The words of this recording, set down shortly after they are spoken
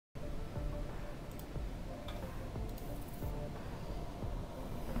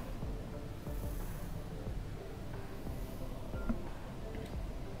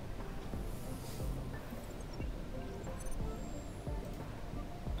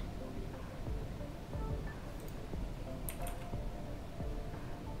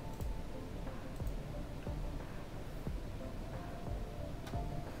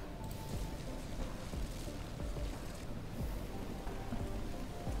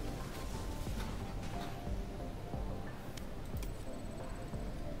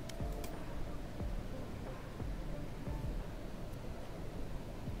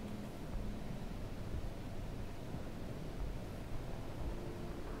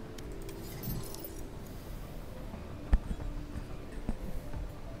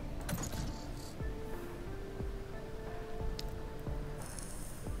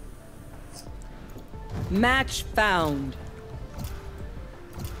Match found.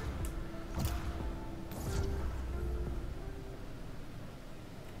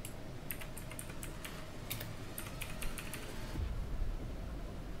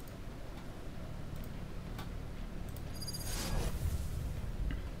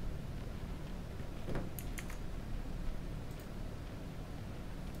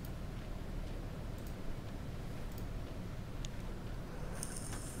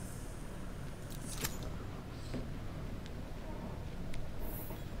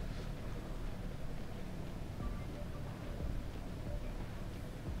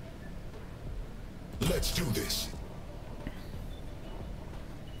 Let's do this.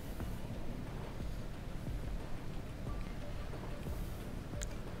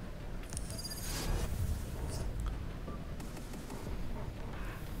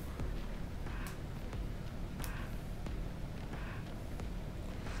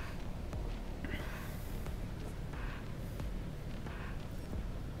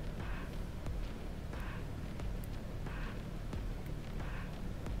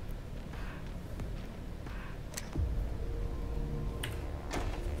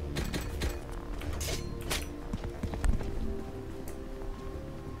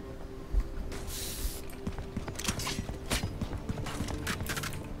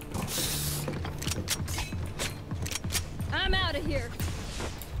 I'm out of here.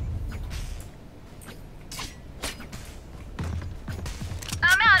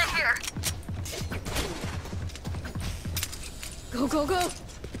 I'm out of here. Go, go, go.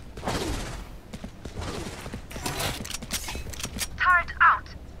 Turret out.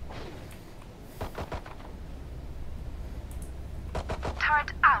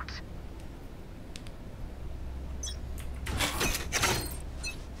 Turret out.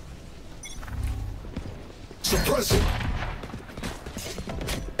 Suppress it.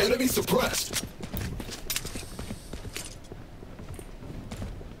 Enemy suppressed.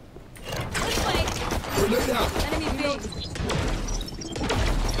 This way. Grenade out. Enemy B.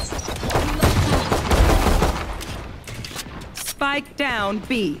 Spike down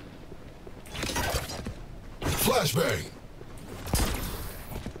B. Flashbang.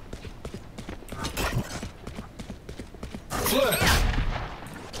 Flash.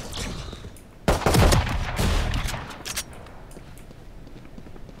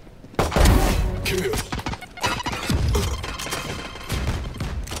 Kill.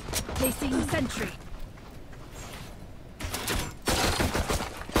 Placing sentry.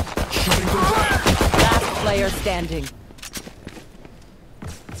 Shooting grenade. Last player standing.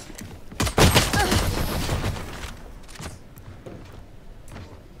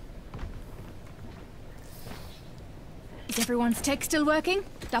 Is everyone's tech still working?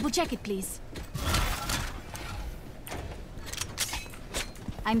 Double check it, please.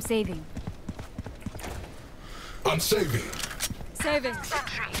 I'm saving. I'm saving. Saving.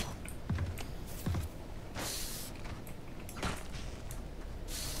 Sentry.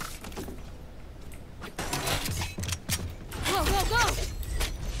 Go, go, go!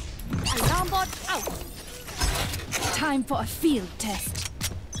 Alarm bot out. Time for a field test.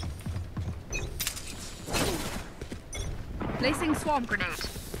 Placing swarm grenade.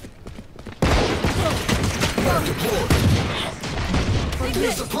 Not deployed.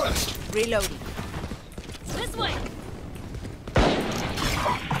 Frontier suppressed. Reloading. This way.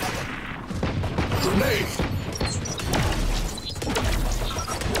 Grenade.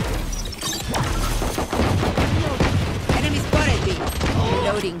 Enemy spotted B.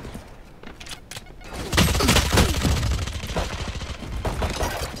 Reloading.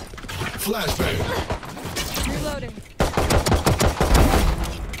 Flashbang. Reloading.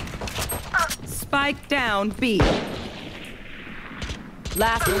 Spike down B.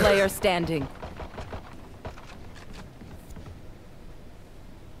 Last player standing.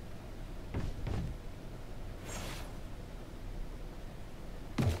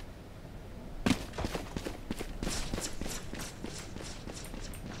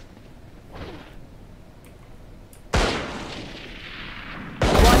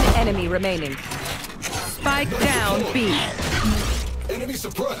 One enemy remaining. Spike down B. Enemy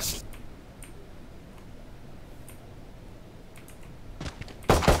suppressed.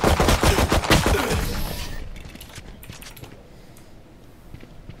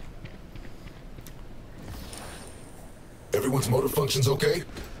 Everyone's motor functions okay?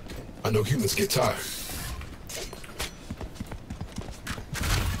 I know humans get tired.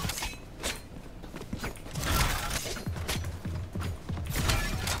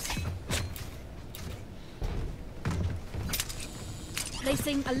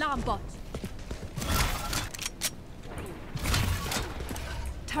 Placing alarm bot.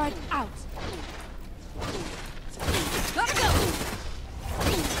 Turret out.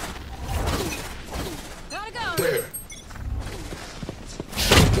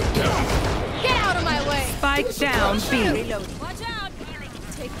 Spike down B. Reload. Watch out.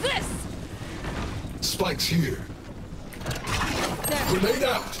 Take this. Spike's here. There. Grenade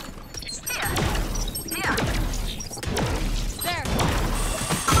out. There.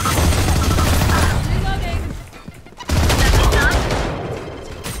 Reloading.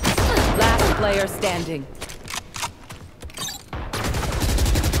 Last player standing.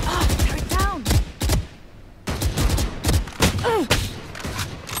 Tear it down.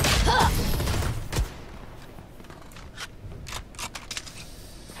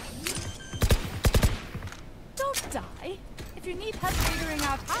 Don't die. If you need help figuring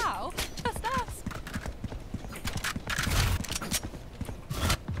out how, just ask.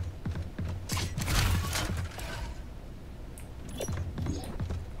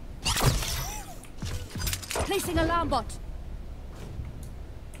 Placing alarm bot.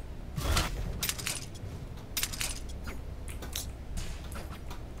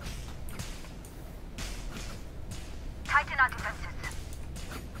 Tighten our defenses.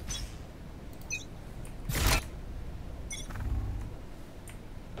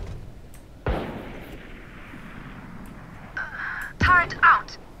 Turret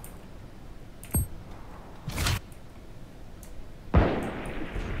out.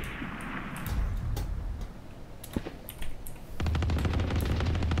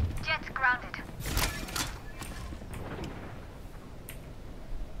 Jet grounded.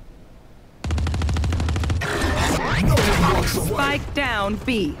 No one walks away. Spike down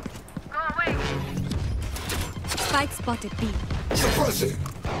B. Go away. Spike spotted B. Suppressing.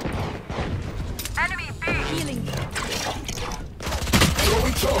 Enemy B. Healing.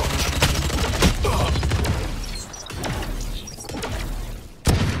 Throwing charge.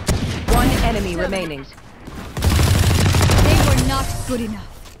 One enemy remaining. They were not good enough.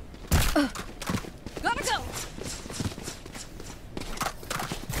 Gotta go.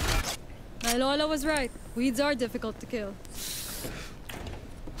 My Lola was right. Weeds are difficult to kill.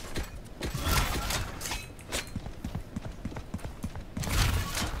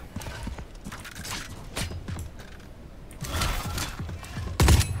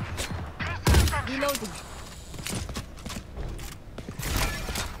 Reloading.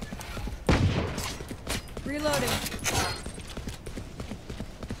 Reloading.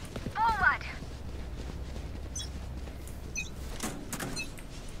 Forward.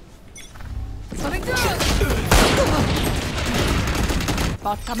 Coming through!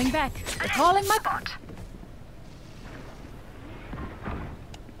 Bot coming back. They're calling my Spot.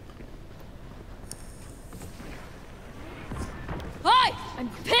 Hi! I'm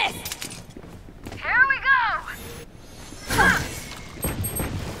pissed! Here we go.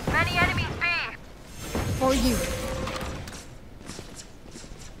 Many enemies B. For you.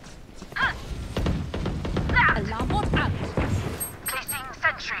 Alarm bot out. Placing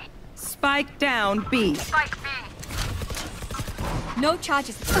sentry. Spike down B. Spike B. No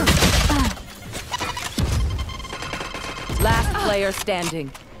charges. Last player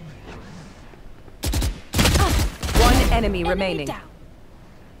standing. One enemy remaining. Down.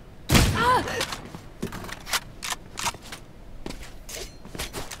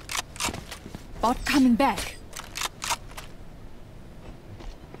 Bot coming back.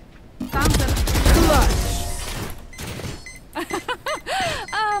 Found them.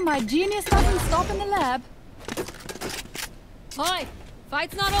 My genius doesn't stop in the lab. Hi!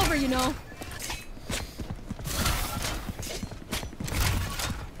 Fight's not over, you know.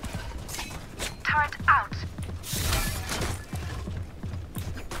 Turret out.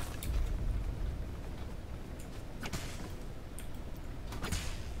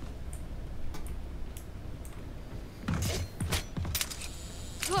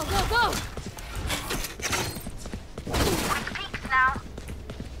 Go, go, go! Quick peeks now.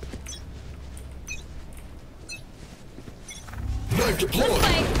 Knife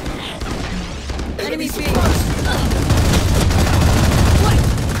deployed. Enemy B. suppressed.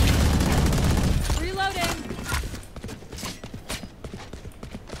 Reloading.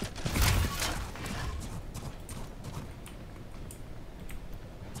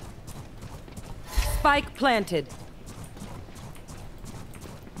 Spike planted.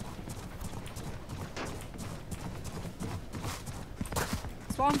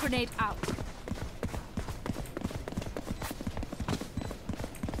 Swarm grenade out.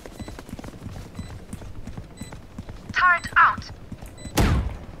 Turret out.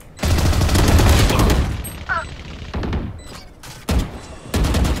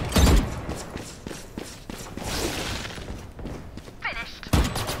 Finished.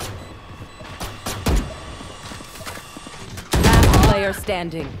 Last player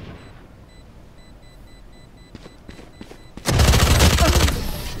standing.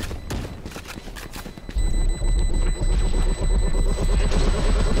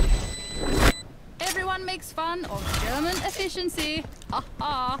 everyone makes fun of German efficiency. Ha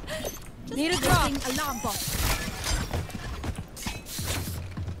ha. Need a drop. Alarm bot.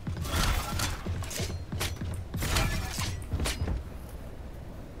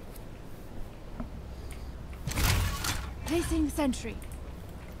 Placing sentry.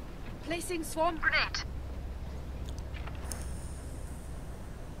 Placing swarm Grenade.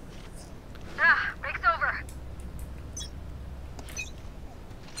 Ah, breaks over.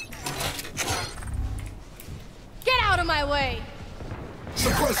 Get out of my way!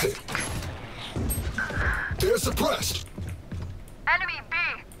 Suppress it! They're suppressed! Enemy B.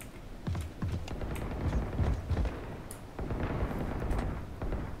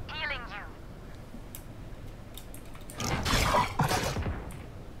 Healing you.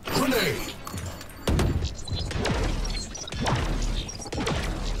 Grenade!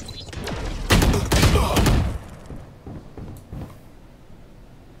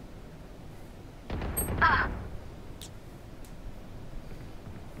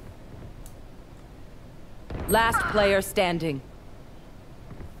 Last player standing.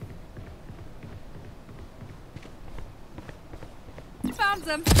 Found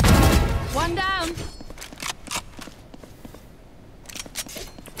them. One down.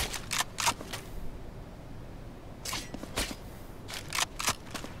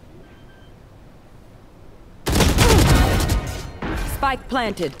 Spike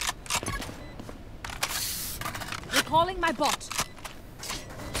planted. Recalling my bot.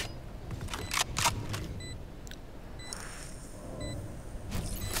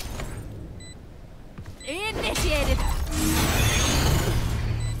 Initiated.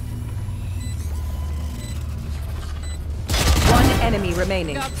 One enemy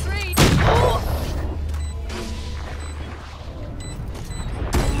remaining. Got three.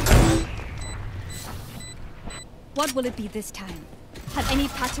 What will it be this time? Have any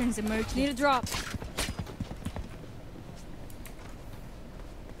patterns emerged? Need a drop.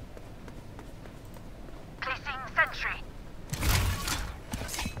 Placing sentry.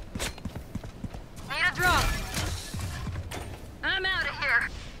 Need a drop. I'm out of here.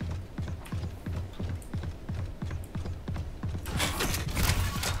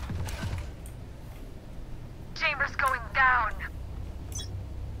 Chambers going down.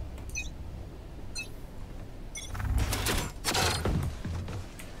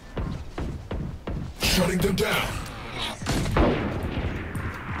 Shutting them down!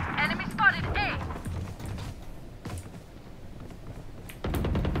 Enemy spotted A.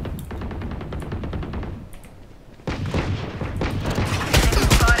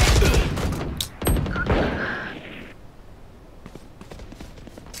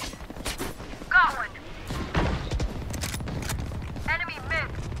 Got one. Enemy mid.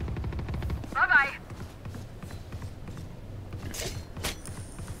 Bye-bye.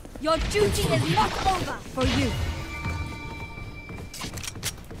 Your duty is not over for you.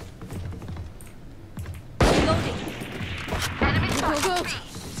 Reloading. Enemy Go, spotted go. B.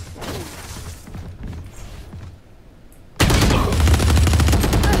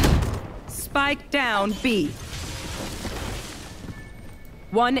 Spike down B.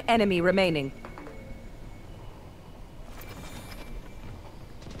 One enemy remaining.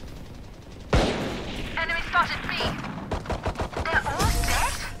 Enemy spotted B. They're all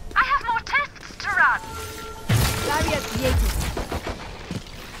dead? I have more tests to run. Barrier created.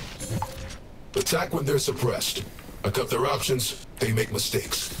 Attack when they're suppressed. I cut their options, they make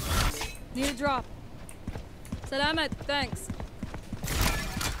mistakes. Need a drop. Salamat. Thanks.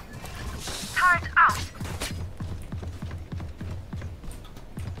 Turret out.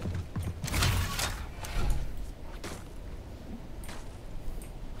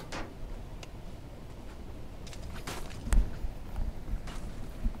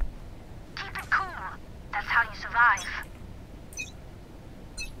 Keep it cool. That's how you survive.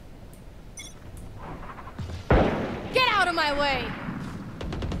 Get out of my way!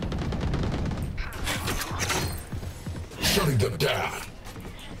 Shutting them down!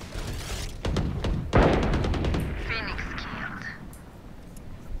 Phoenix killed.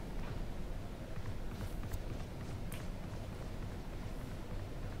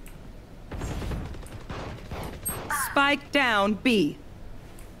 Spike down B.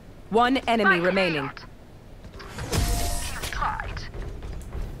 One enemy Spike remaining. healed. You tried.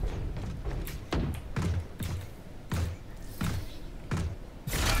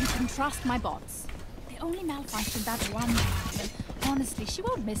 You can trust my bots. They only malfunctioned that one time, and honestly, she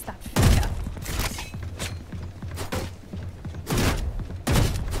won't miss that figure.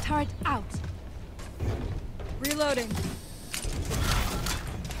 Turret out. Reloading.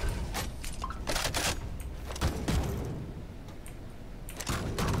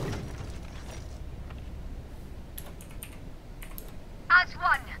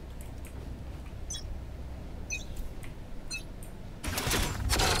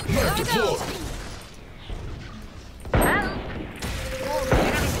 deployed. Help!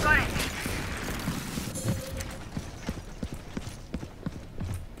 Enemy spotted.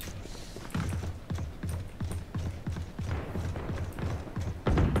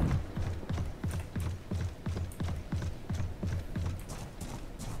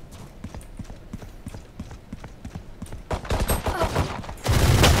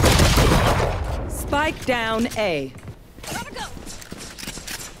 Spike down A. Gotta go.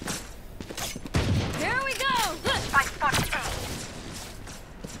 Here we go. Spike spotted A.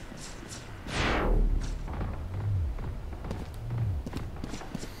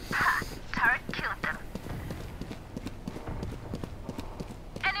 Ha! Turret killed them.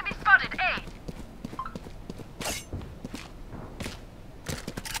 Enemy spotted A.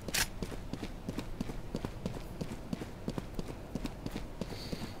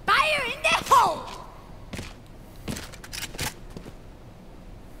 Fire in the hole!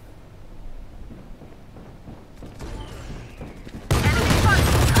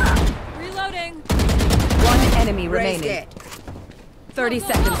 Reloading. One enemy remaining. 30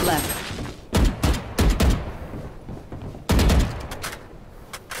 seconds left.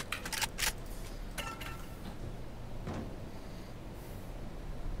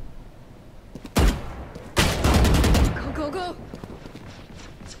 Go, go, go.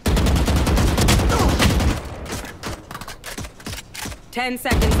 Ten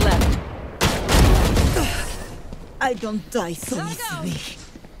seconds left. I don't die so Gotta go. easily.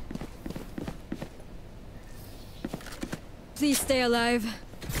 Please stay alive.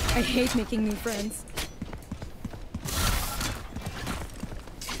 I hate making new friends.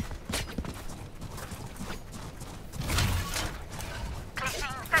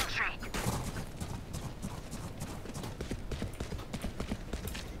 Placing sentry.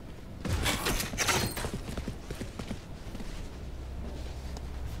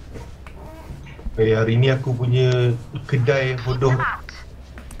 Hari ni aku punya kedai bodoh. Out.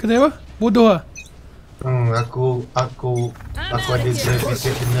 Kedai apa? Bodoh lah. Aku ada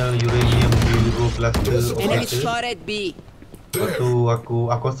gravitational uranium euro blaster Enemy operator. spotted B. Lepas tu aku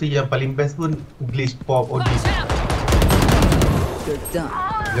rasa yang paling best pun glitch pop audit. You're done.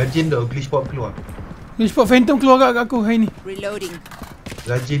 Rajin dah glitch pop keluar. Glitch Pop Phantom keluar kat aku hari ni. Reloading.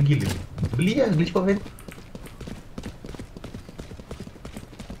 Rajin gila. Beli lah glitch pop phantom.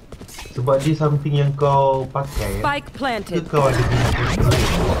 Sebab dia something yang kau pakai Spike ke planted. kau ada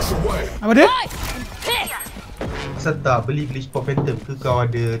Blocks away. Apa dia? Asal tak beli glitch pop phantom ke kau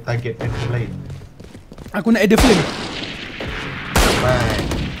ada target phantom lain? Aku nak Eder Flame. Man,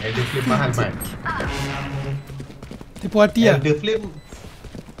 Elder Flame mahal man. Tipu hati lah. Elder Flame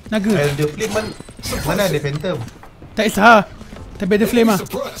Naga. Elder Flame mana ada phantom? Tak kisah. Tapi Eder Flame lah.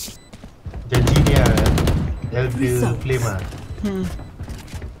 Suppressed. Janji dia Elder Flame lah.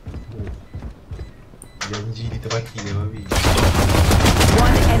 Janji ditepati dia babi.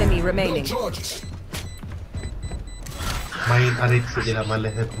 One enemy No remaining. charges. Main RX je lah,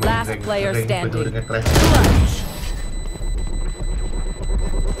 malas aku main Last rank, player rank standing. penuh dengan trash.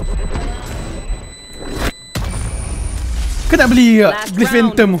 Kau nak beli Last Glitch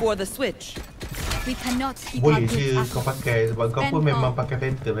round Phantom? before the switch. We cannot keep Boleh our je good kau up. pakai sebab kau pun memang pakai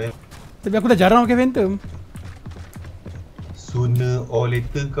phantom Tapi aku dah jarang pakai Phantom. Sooner or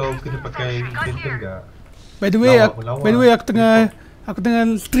later kau kena pakai phantom tak? By the way, Lawak. aku tengah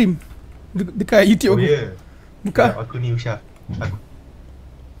stream dekat YouTube Oh aku. ya? Buka. Sekejap, aku ni Usha. Aku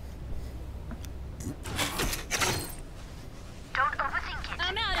Don't overthink it.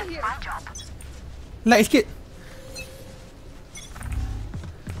 I'm out of here. My job. Like sikit.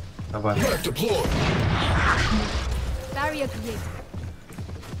 sabar. Map deployed. Barrier created.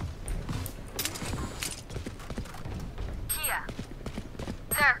 Here.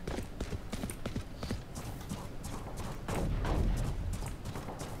 There.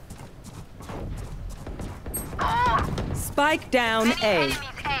 Spike down Many A. enemies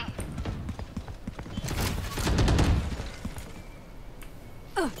A.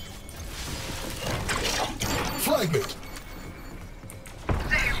 Fragment.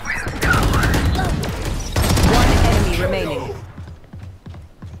 One enemy remaining.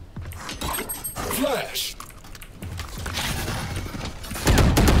 Flash.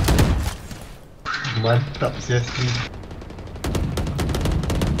 Mantap seriously.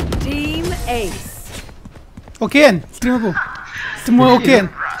 Team Ace. Okay kan? Stream aku. Semua okay kan?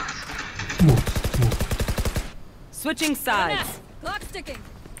 Switching sides. Lock sticking.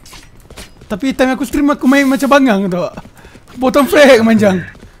 Tapi time aku stream aku main macam bangang tau. Bottom frag manjang.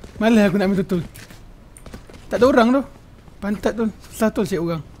 Malas aku nak main betul. Tak ada orang tu. Pantat tu. Susah tu cek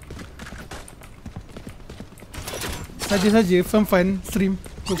orang. Saja-saja fun-fun stream.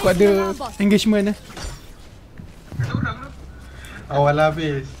 Kau ada engagement Awal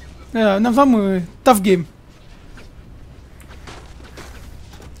habis. Ya, nak sama. Tough game.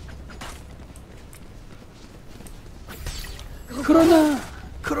 Corona.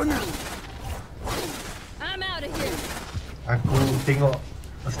 I'm out of here. Aku tengok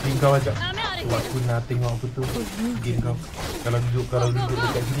stream kau ajak. I'm out of here. Aku nak tengok apa tu game kau. Kalau duduk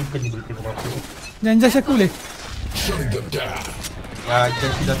dekat sini kan boleh tengok apa. Jangan judge aku boleh. Shutting them down.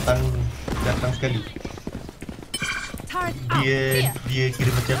 Chelsea datang sekali. Turret out. Dia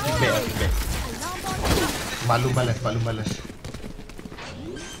kira macam feedback. Maklum balas.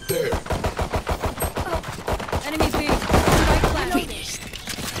 There. Enemy B. Spike planted.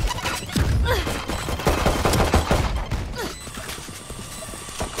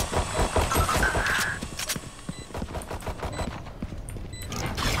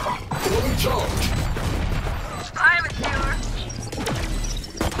 Fully charged. I'm a cure.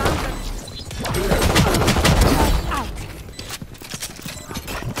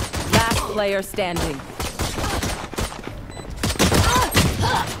 Last player standing.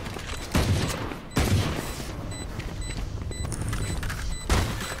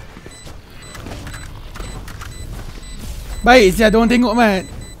 Baik je ada orang tengok Mat.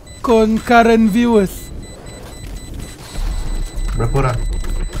 Concurrent viewers. Berapa orang?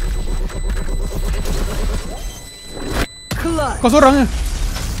 Kau seorang ke?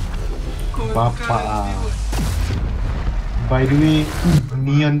 Bapak By the way,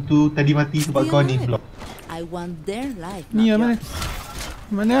 Neon tu tadi mati sebab kau ni vlog. I want their life. Ni not mana? yours.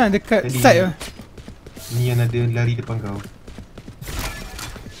 Mana lah dekat Tadi side lah. Neon ada lari depan kau.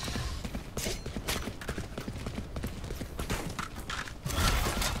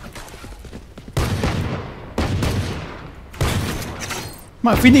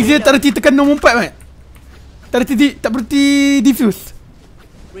 Mak Phoenix dia tak reti tekan nombor 4 Mat. Tak berhenti defuse.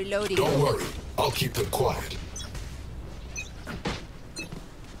 Reloading. Don't worry. I'll keep them quiet.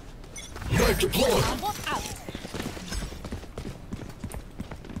 Knife deployed.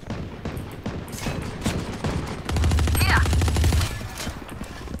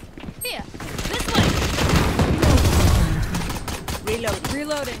 Here. This way.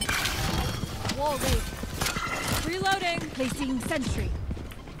 Reloading. Wall raised. Reloading. Placing sentry.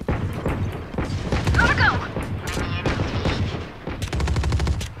 Gotta go.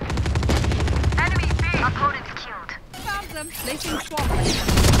 Enemy B. Opponent killed. Found them. Placing swarm grenade.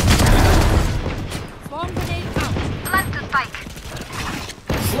 Swarm grenade out. Plant the spike.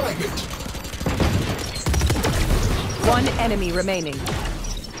 Flag it. One enemy remaining.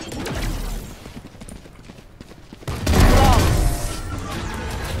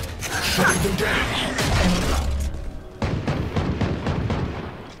 Shutting them down.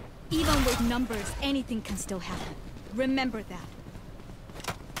 Even with numbers, anything can still happen. Remember that.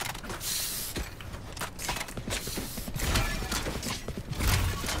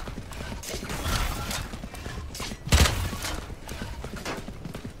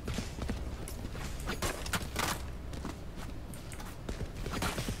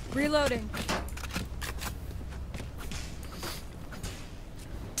 Reloading.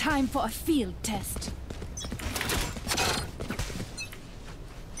 Time for a field test.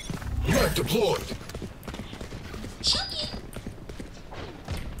 Knife deployed.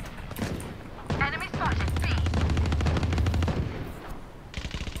 Enemy spotted B.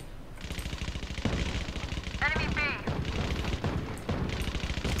 Enemy B.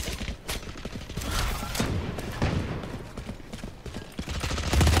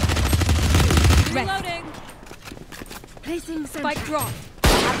 Reloading. Placing sentry. Spike drop.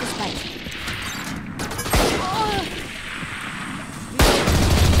 Have the spike.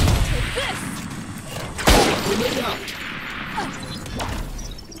 Take this. Grenade out.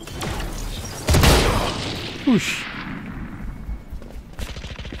 Push.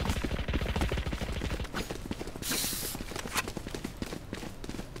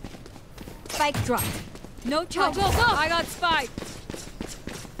 Spike dropped. No choice. Go. I got spike.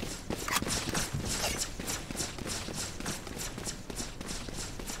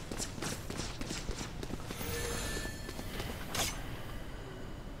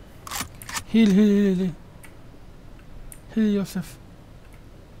 Heal. Heal yourself.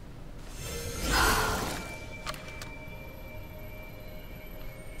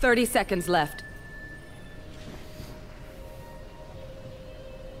 Thirty seconds left.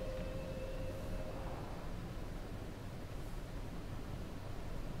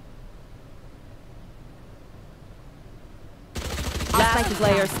 Last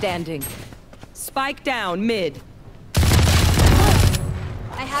player standing. Spike down mid.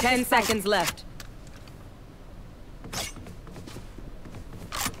 I have 10 the spike. seconds left.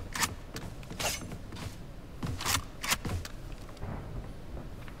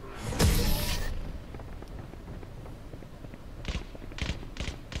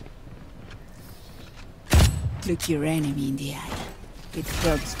 Look your enemy in the eye. It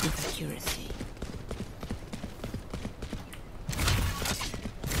helps with accuracy.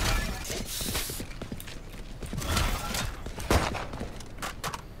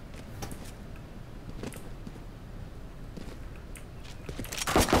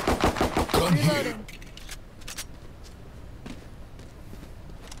 Gun here. Reloading.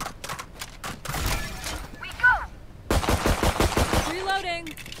 We go! Reloading.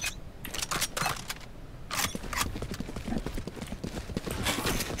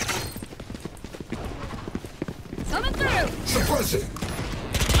 Coming through. Suppressing.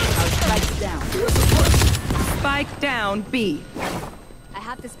 Our spike's down. They're suppressed. Spike down B. I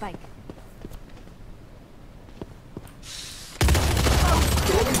have the spike.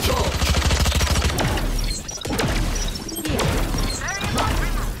 Throwing charge.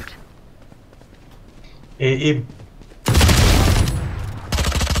 Aim.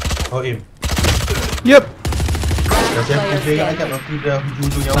 Oh, aim. Yep. Kasih aku berak jap, aku dah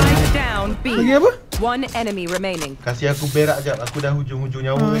hujung-hujung nyawa. Spike down Lagi B. apa? One enemy remaining. Kasih aku berak jap, aku dah hujung-hujung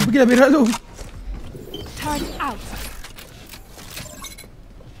nyawa. Pergilah berak tu. Turn out.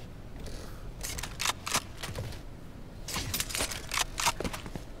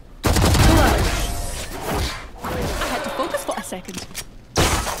 I had to focus for a second.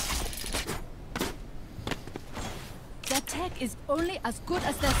 Their tech is only as good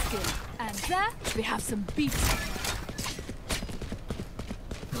as their skill. And there we have some beats.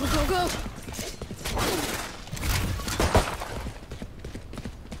 Go, go, go!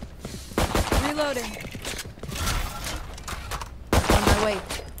 Reloading. On my way.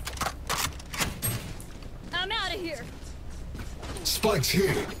 I'm out of here. Spikes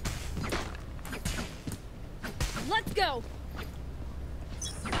here. Let's go.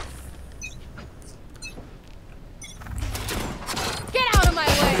 Get out of my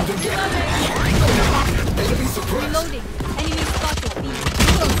way. Enemy suppressed. Reloading. Enemy spotted. B.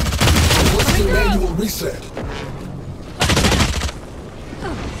 What's the manual reset?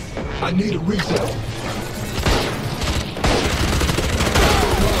 I need a reset.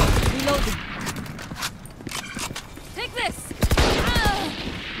 Reloading. Take this.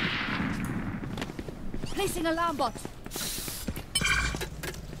 Placing alarm bot.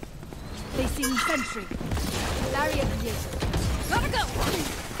 Placing sentry. Barrier created. Gotta go.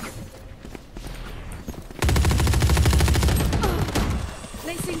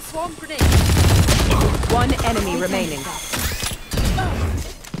 Placing swarm grenade. One enemy remaining.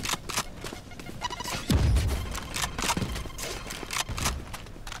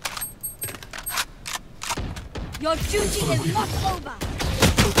 Your duty is not over.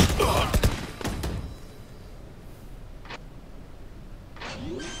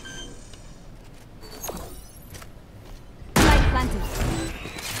 Light planted.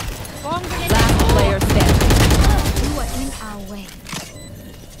 Swarm grenade. Last player standing. You are in our way.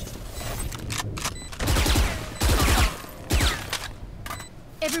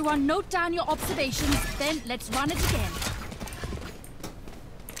 Everyone note down your observations, then let's run it again.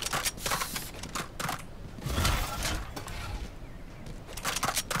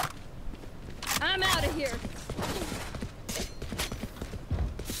 I'm out of here.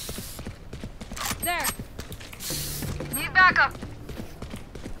 There. Need backup.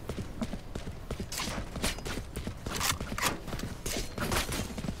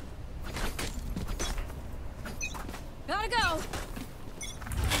 Gotta go.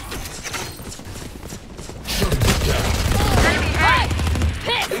 Shutting them down. Enemy A!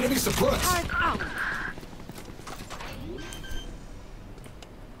 Enemy suppressed. Turret out.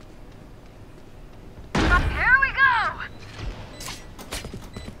 Here we go!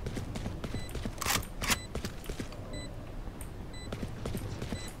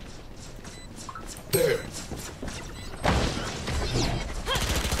 There.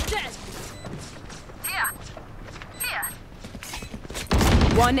 Dead. Here. Here.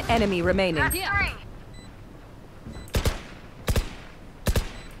 One enemy remaining. That's Yeah. 3.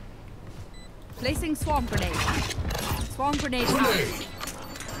 Placing swarm grenade. Swarm grenade out. Grenade.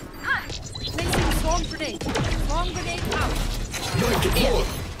 Placing swarm grenade. Swarm grenade out. Knife deployed.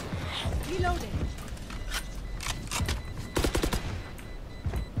 Reloading.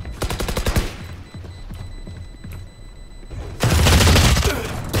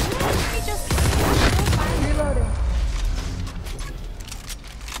 Let me just reloading.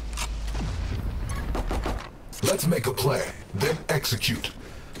 Let's make a plan, then execute.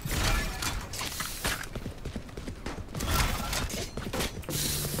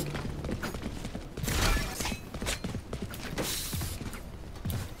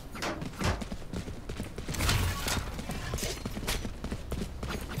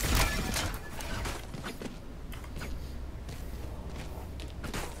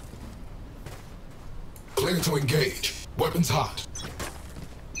 Ready to engage. Weapons hot.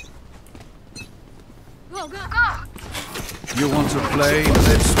 Go, go. You want to play?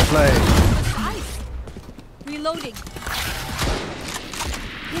 Let's play. Ice. Reloading.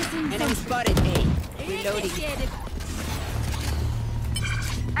 Enemy spotted A. Reloading.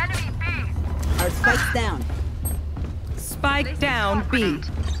 Enemy B. Our spike's down. Spike down B.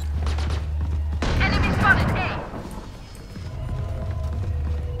 Enemy spotted A.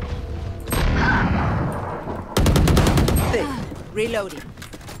 Thick. Reloading.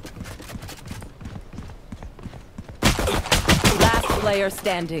 Last player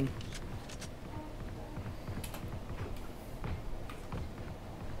standing.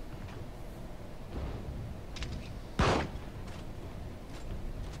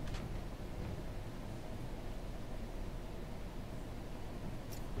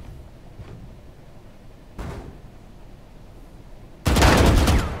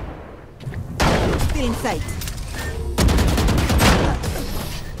 Still in sight.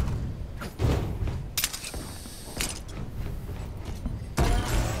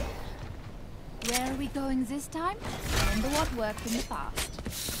 Where are we going this time? Remember what worked in the past.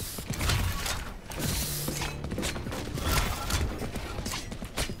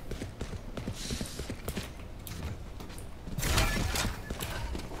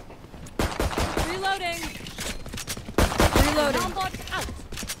 Reloading. Alarm bot out.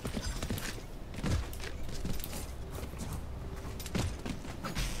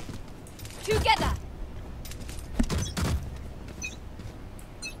 Together.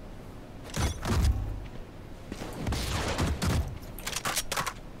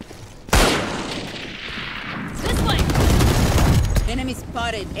 This way. Enemy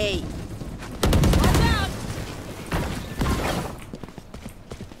spotted A. Watch out.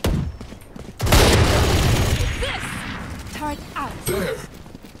 This. Turret out. There.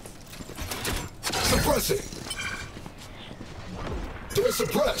 Suppressing. They're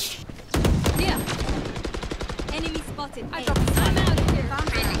suppressed. Here. Enemy spotted. I'm out of here.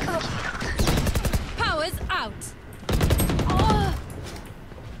 Powers out. Oh.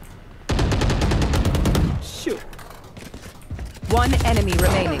 Shoot. One enemy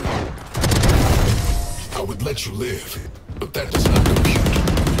remaining. I would let you live, but that does not compute.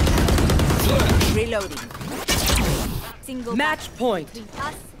 Flash. Reloading. Single Match point. between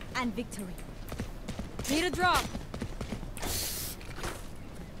us and victory. Need a drop.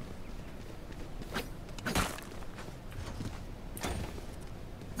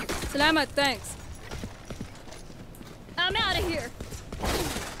 Salamat, thanks. I'm out of here.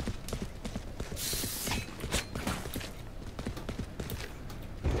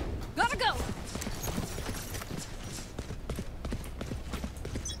 Gotta go.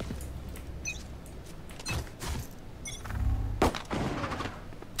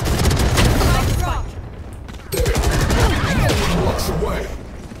 There. No one walks away.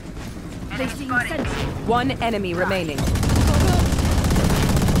 Placing sentry. One enemy remaining.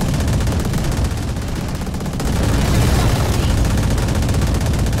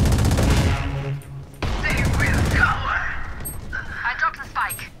 They will cower. I dropped the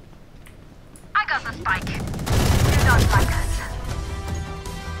spike. I got the spike. Do not like us.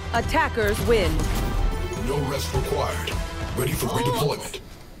 Attackers win. No rest required. Ready for redeployment.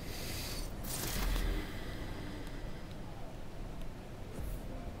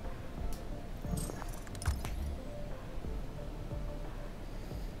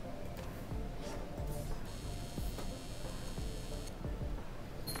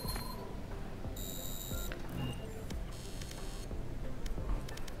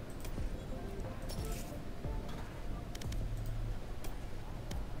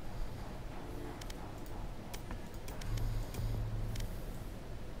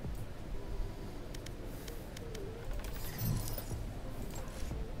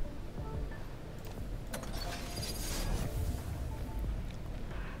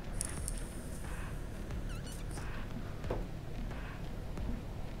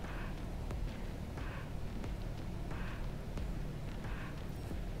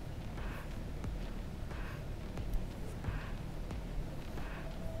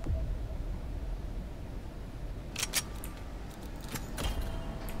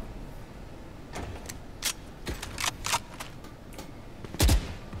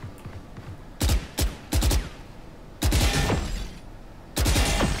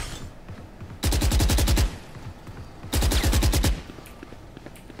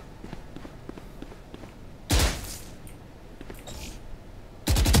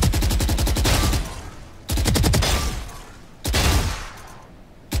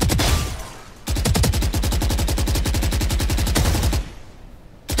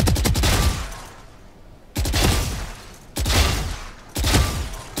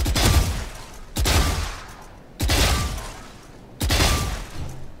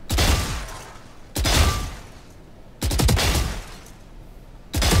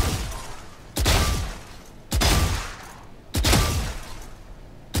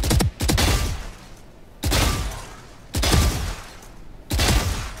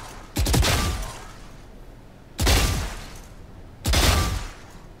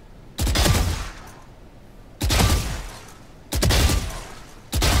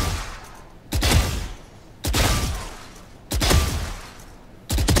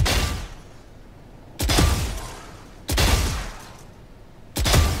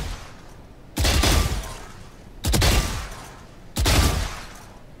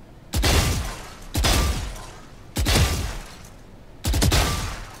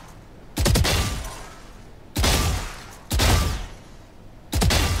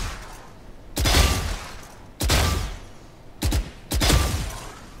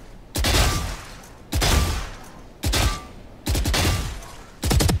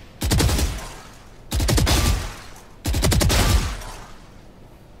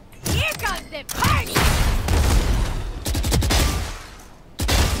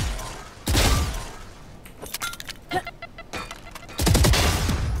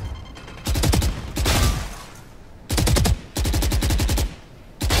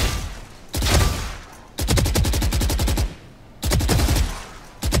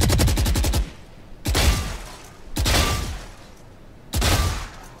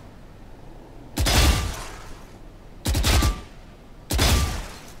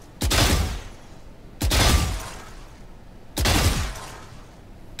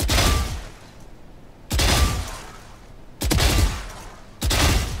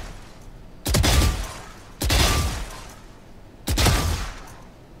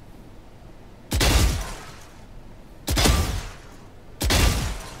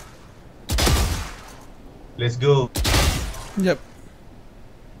 Let's go. Jap.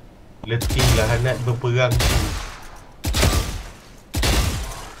 Letihlah Hanat berperang.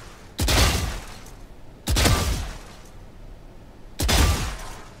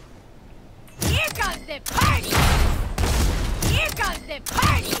 Here comes the party! Here comes the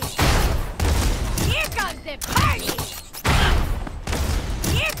party! Here comes the party!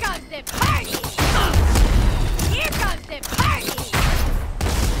 Here comes the party! Here comes the party!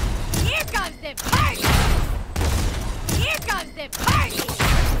 Here comes the party! Here comes the party!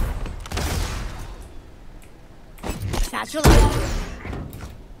 Satchel out!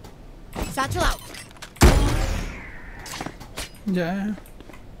 Satchel out! Sekejap.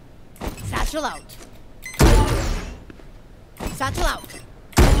 Satchel out! Satchel out!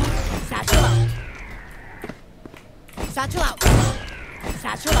 Satchel out! Satchel out!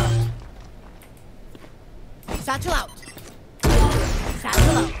 Satchel out! Satchel out!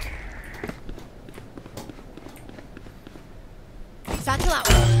 Satchel out! Satchel out!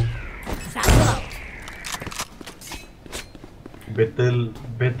 Satchel out!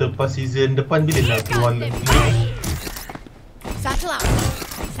 Battle pass season depan bila nak keluar lagi? Satchel out!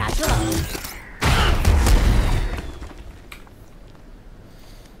 Satchel out!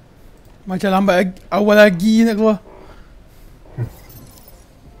 Macam lambat awal lagi nak keluar.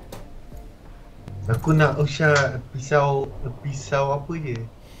 Aku nak Osha pisau apa je.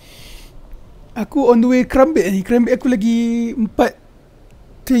 Aku on the way kerambit ni. Kerambit aku lagi 4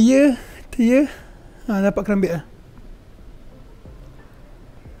 tier. Dapat kerambit lah.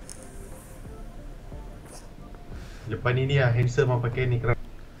 Lepas ni lah handsome orang pakai ni kerana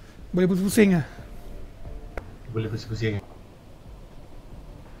Boleh pusing-pusing lah. boleh pusing-pusing.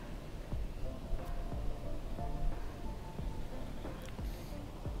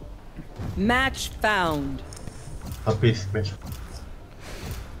 Match found. Habis match.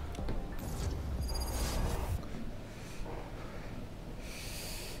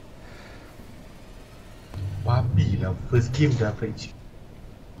 Babi lah, first game dah fracture.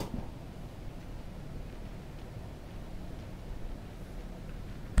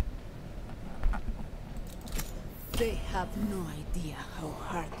 They have no idea how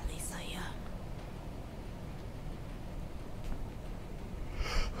heartless I am.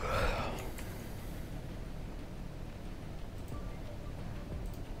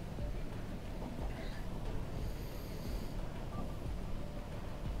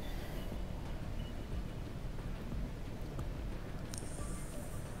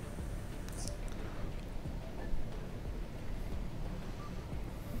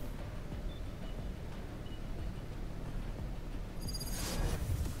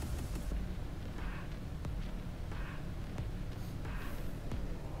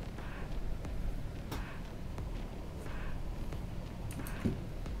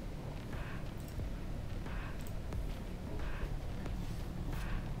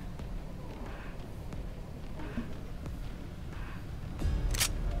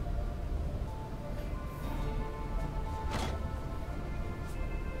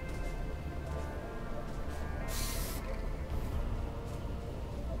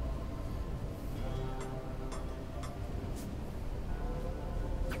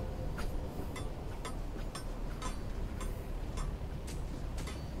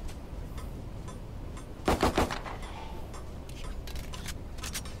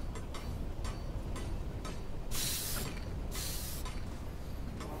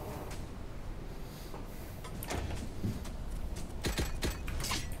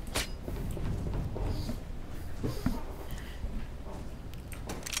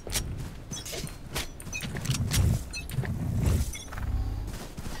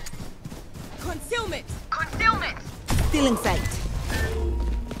 Concealment! Still in sight.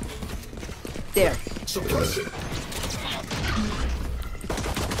 There. Suppress it.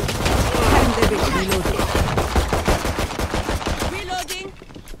 Time the bit. Reloading. Reloading!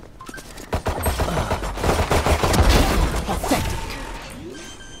 Pathetic.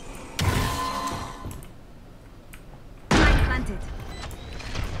 Planted.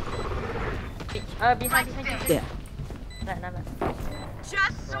 Behind. There.นั่น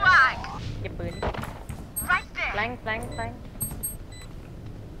Just swag. เก็บปืน Right there. Flank.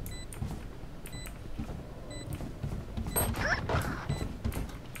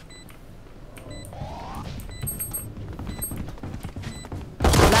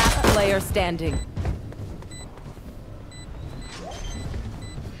 Last player standing.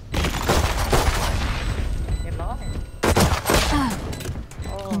 Ketร้อย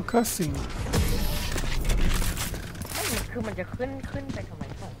Concussing. คือมันจะขึ้นไปทำไม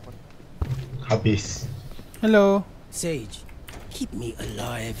2 คน Habis. Hello. Sage, keep me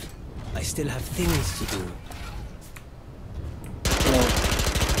alive. I still have things to do.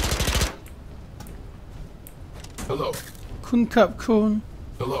 Hello. Kun Capcom.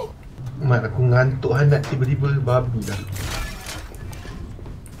 Hello. Mat aku ngantuk hangat tiba-tiba babi dah.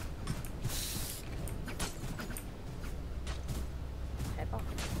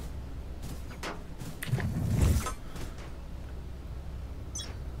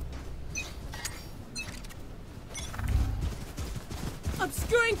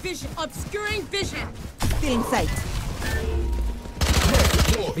 Obscuring vision. Obscuring vision. Still in sight.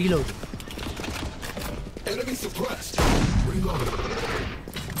 Reload. Enemy suppressed. Reload.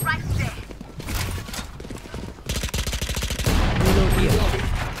 Right there. Reload here.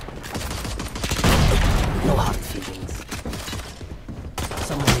 No hard feelings.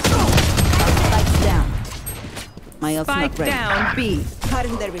 Someone is Spike's down. My ult's Spike not ready. down. B.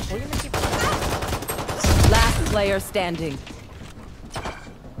 Cutting their vision. Last player standing.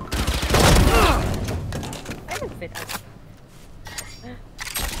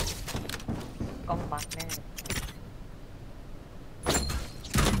 Con bạc nè.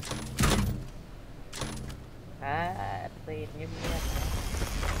 Tiền như vậy.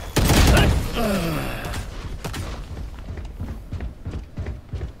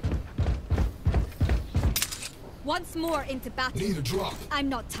 Once more into battle. Need a drop. I'm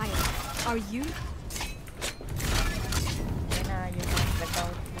not tired. Are you? Cái nào như vậy là đâu?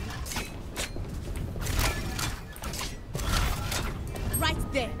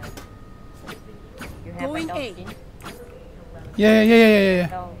 Right there. You have Going a A. dog. Yeah.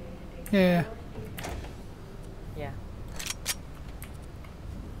 Đâu? Yeah. Yeah.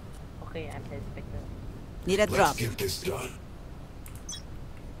 Okay, I'm the inspector. Need a Let's drop. get this done.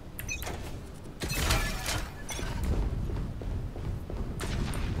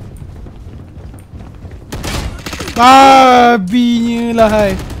 Babinya lah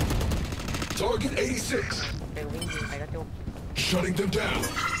hai. Target 86. Đều win gì phải có chung. Shutting them down.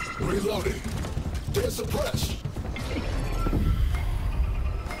 Reloading. They're suppressed.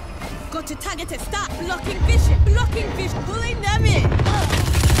 Got to target it. Stop. Blocking vision. Blocking vision. Pulling them in.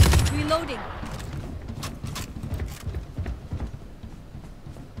 Reloading.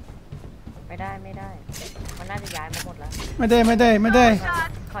ไม่ได้ มันน่าจะย้ายมาหมดแล้ว ไม่ได้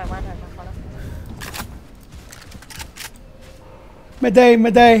คอยว่าเถอะพอแล้ว ไม่ไ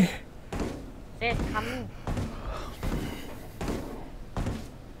ด้ เด็ดคำ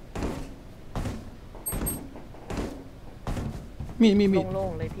มี โล่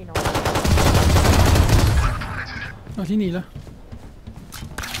งๆเลยพี่น้อง เอาที่นี่แล้ว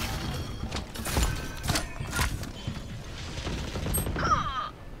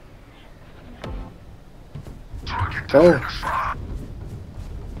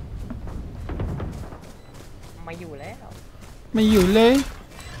มาอยู่แล้ว ไม่อยู่เลย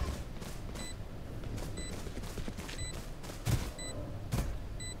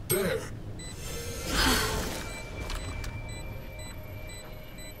There.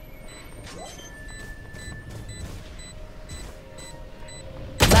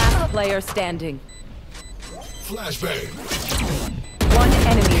 Last player standing. Flashbang. One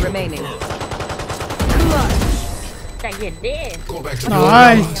enemy remaining. ใจเย็นดิ Go back to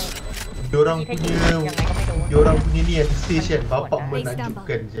Nice. Diorang ที่ถ้ายิง punya ยังไงก็ไม่โดน Diorang punya ni station bapak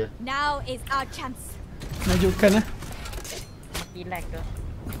menakjubkan je. Now is our chance. Najukkan lah. เมื่อกี้แหลกด้วย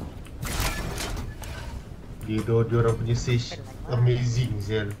Diorang punya station amazing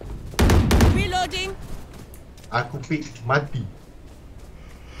Zel. Reloading. Aku pick mati.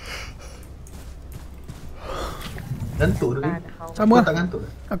 Ngantuk tu ตา kan? จะเข้า Sama Kau lah. tak ngantuk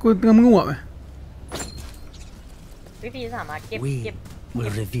kan? Aku tengah menguap eh. วิธีสามารถเก็บ We เก็บ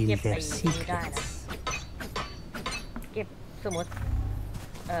will reveal เก็บ their ไอ้นี่ได้นะ secrets. เก็บสมมติ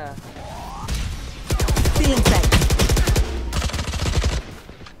เออ Still in sight.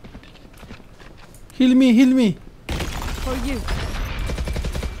 Heal me. For you.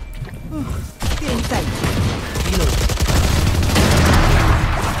 Still in sight.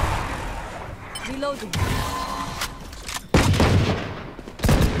 Reloading.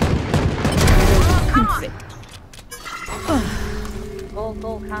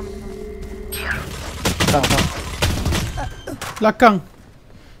 go come Belakang.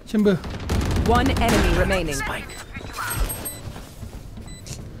 Chamber. One enemy remaining.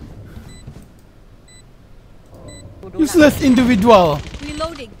 Useless individual.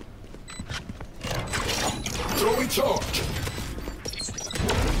 Reloading. Throwing charge.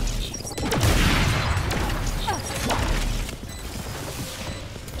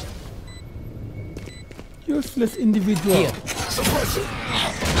 Useless individual. Here. Suppress it.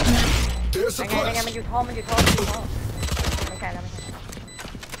 They're ยังไง suppressed. มันอยู่ท่อไม่ใช่แล้ว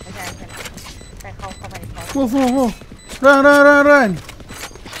ไม่ใช่ Move, move, move. Run, run, run, run.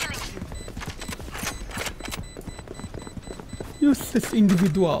 Useless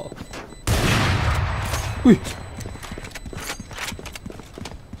individual. Ui.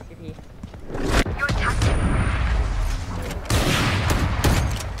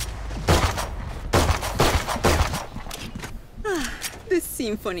 The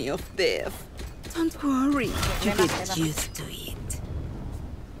symphony of death. Don't worry. You get used to it.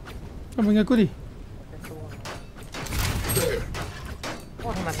 Apa dengan aku ni? There. โอ้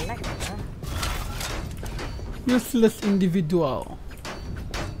ทำไมมันแรกอย่างนั้น Useless individual.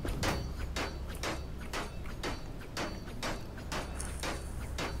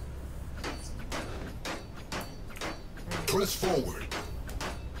 Press forward.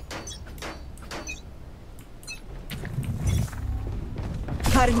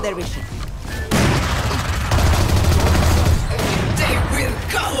 Cutting their vision. They will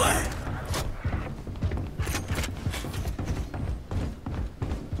cower.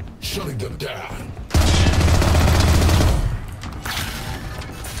 Shutting them down.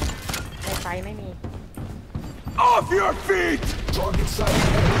 ในไซส์ไม่มี Off your feet! Target sighted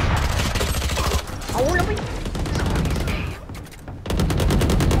enemy. เอาแล้วไม่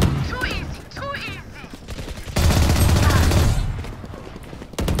Too easy, too easy.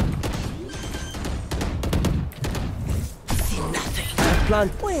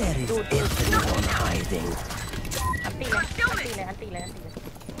 Plant. Where is everyone hiding? อันตีเลยอันตีเลย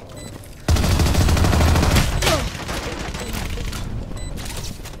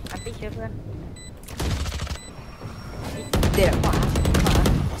อันตีเชื่อเพื่อน There. ขวา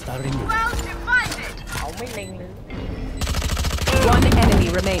Hostile removed. Well divided. เขาไม่เล็งหรือ One enemy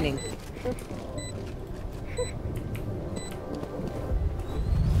remaining.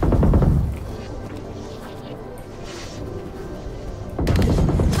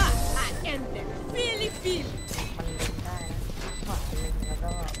 I end them. Really feel. มันเล็งได้นะขวาเล็งแล้วก็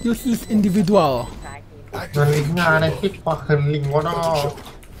Useless individual. ซ้ายที มันลิงงานในคลิปปะเคินลิงวะเนาะ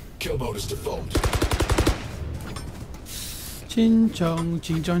Kill mode is default. Ching chong,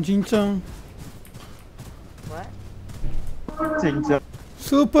 ching chong, ching chong. ว่า จริงจัง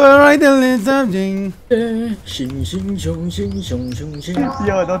Super idol is something. เ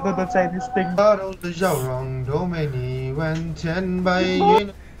ยอะโดนใจดิสติงบ้าเราจะเจ้าร้องโดไม่นีวันเทียนใบยืน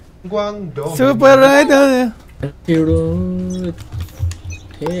กว้างโด Super idol.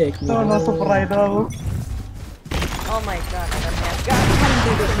 Sono super idol. Oh my god อันนั้นเนี่ย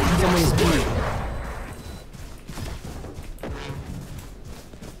Someone's B.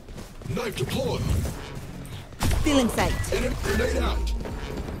 Knife deployed. Still in sight. Enemy grenade out.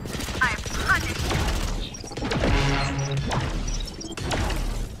 I'm punished.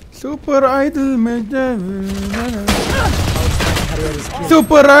 Super idol.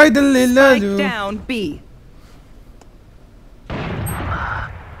 Super idol. Spike down B.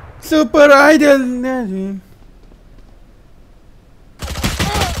 Super idol.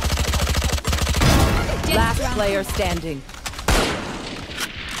 Last player standing.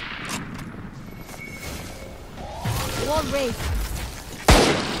 Wall raised.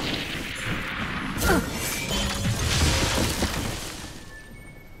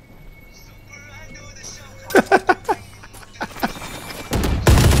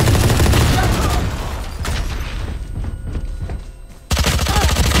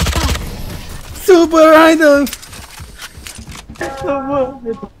 Super idol.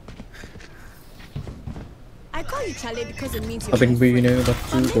 I call you Charlie because it means you're I've been my friend. being about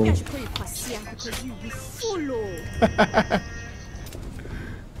But to maybe I go. should call you Pasian because you be solo.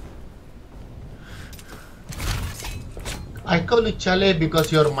 I call you Chale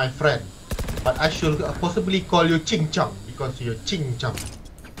because you're my friend, but I should possibly call you Ching Chong because you're Ching Chong.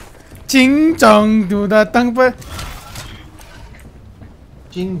 Ching chong tu datang pa.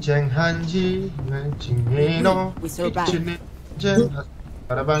 Ching Chang Hanji, Ching Heno, We survived.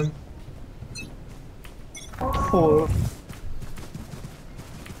 Parabang.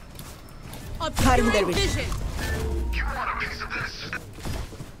 Cutting their Obscuring vision. vision.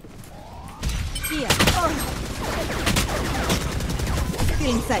 Here. Still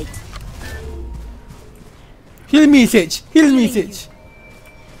in sight. Heal message. Heal message.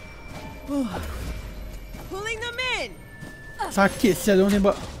 Pulling them in. Sakit sial orang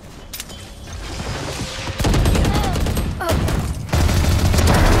tembak.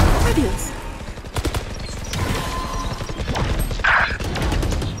 Adios.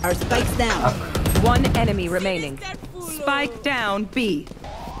 Our spike's down. One enemy remaining. Spike down B.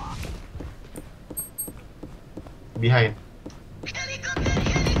 Behind.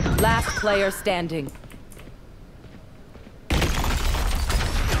 Last player standing.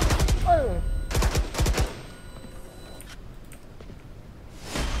 เออ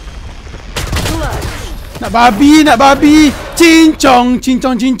Nak babi. Cincong.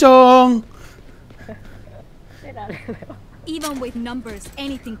 Even with numbers,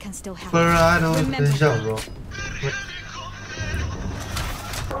 anything can still happen. Berado Remember. de genre.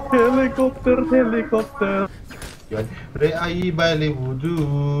 Helikopter. Reai balik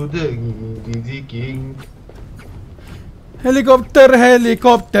wudu di king. Helikopter.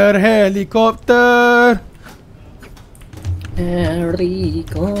 Helicopter.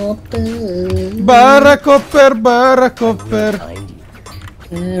 Barakoper. Behind you.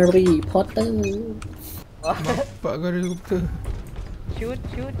 Harry Potter. Pak kau helikopter. Shoot,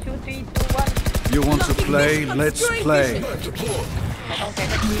 3, 2, 1. You want to play? Let's play.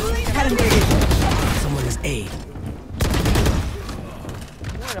 Someone is A.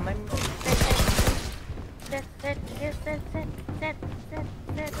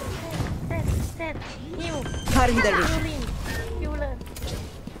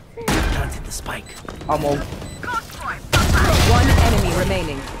 Planted the spike. I'm on. One enemy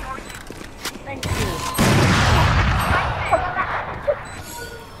remaining. Thank you.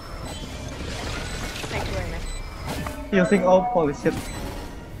 Thank you very much. Using all polish shit.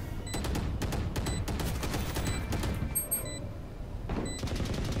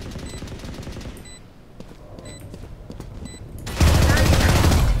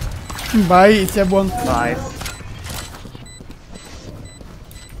 Baik, saya buang. Nice.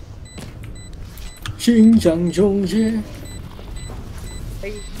 心想中间。 เฮ้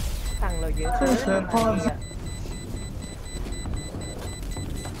ยสั่งเราเยอะ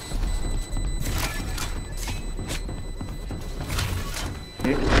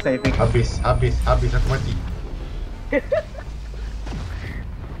Saving. Habis aku mati.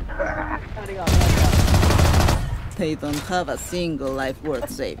 They don't have a single life worth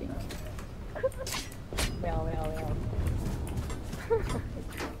saving. ไม่เอา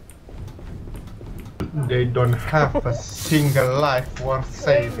They don't have a single life worth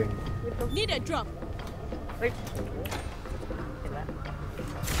saving. Need a drop. เฮ้ยเห็นแล้ว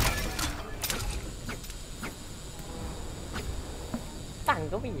สั่ง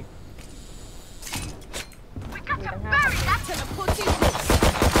ก็มี Teleporting.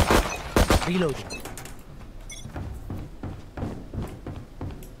 Reloading.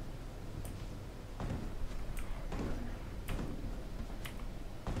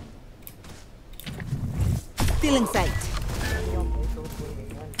 Stealing sight.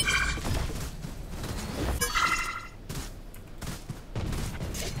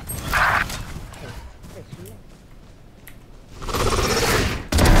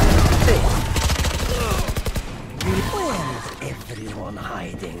 Where is everyone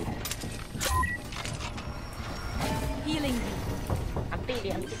hiding? Healing. อันตี้ดิ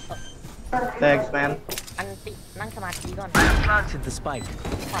Thanks, man. อันตี้นั่งสมาธิก่อน Planted the spike.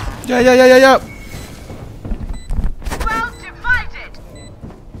 ขวา Ya. Well divided.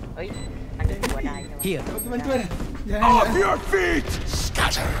 เฮ้ยอันนี้หัวได้ใช่ไหม Here. Off your feet!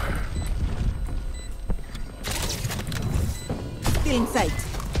 Scatter! Stealing sight.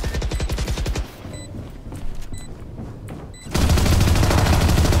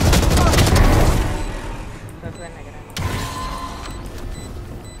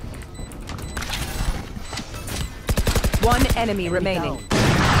 One enemy remaining.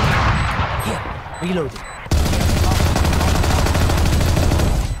 Here. Reloading.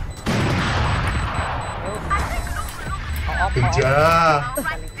 Kejar.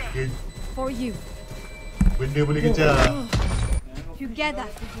 For you. Benda boleh kejar. Together,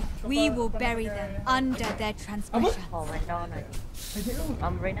 we will bury them under their transmission. ขอแวนดอลหน่อย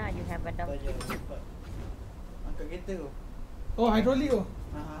เรน่า you have แวนดอล Angkat kereta tu. Oh, hidrolik tu.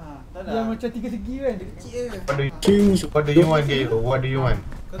 Yang macam 3 segi kan. What do you want, Gail? What do you want?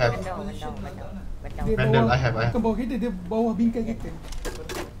 Have. แวนดอล Vandal, I have. Bukan bawah kereta, dia bawah bingkai kereta.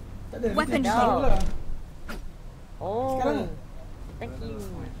 Tak ada. Weapon dia shield. lah. โอ้ Sekarang thank you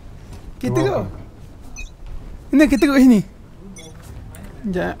kereta kau. Ini kereta kau sini.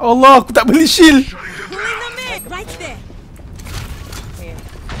 Sekejap. Allah, aku tak beli shield. Pulling them in, right there.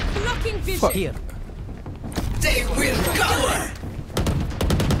 Blocking vision. Here. They will cover.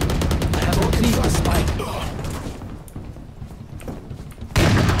 I have retrieved the spike.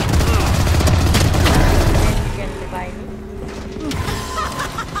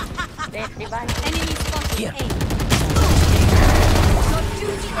 Enemy spotted. Here. A. Your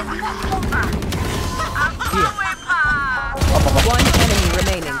duty is not over. Here. One enemy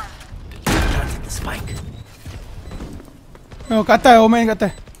remaining. Planted the spike. Oh, kat atas. Oh, main kat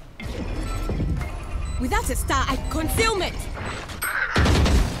atas. Without a star, I concealment.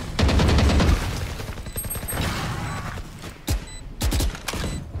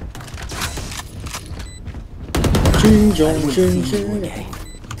 The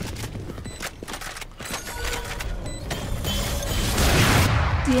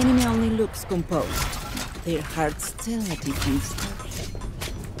enemy only looks composed. Their hearts tell a different story.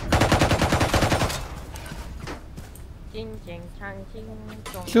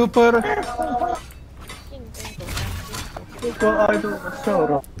 Super.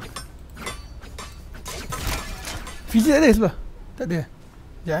 Fizit ada sebelah? Tak ada?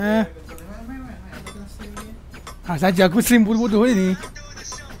 Sekejap saja aku stream bodoh-bodoh ni.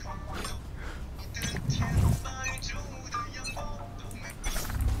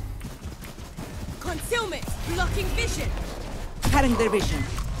 Concealment, blocking vision. Cutting their vision.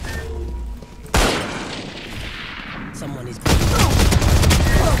 Someone is.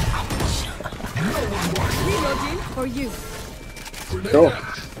 Reloading for you. Go.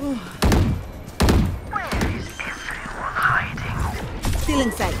 Still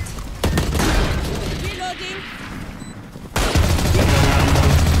in sight. Reloading.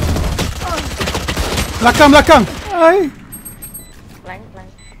 Belakang. Ai. Blank.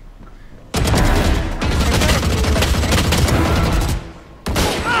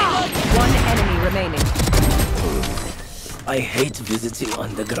 One enemy remaining. I hate visiting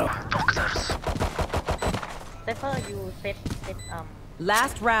underground. Doctors. Cypher, you set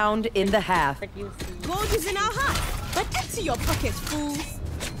Last round in the half. you see. Gold is in our heart, but empty your pockets, fools.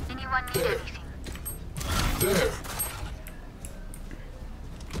 Anyone need anything? There.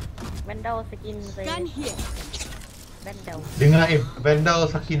 Vandal skin Gun here. Vandal. Dengar Vandal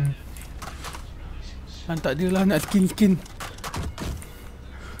sakin. Tak dia lah nak skin.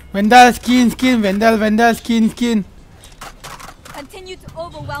 Vandal skin. Vandal skin. Continue to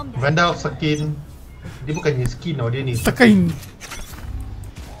overwhelm them. Vandal sakin. Dia bukannya skin tau, dia ni Sakin.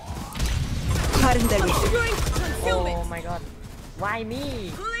 Cutting their vision. Obscuring concealment. Oh my god. Why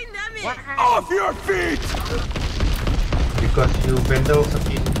me? Pulling them in. What Off your feet! because you Vandal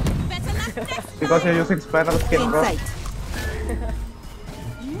sakin. Better not test Because you're using spider Still skin, in bro. sight.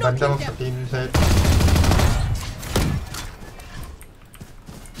 Vandal them. sakin set.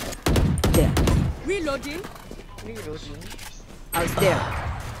 There. Reloading. I was there.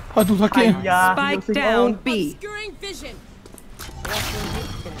 Aduh sakit. Spike down B. Obscuring vision.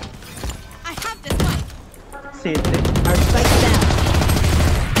 I have the spike. See, Our spike down.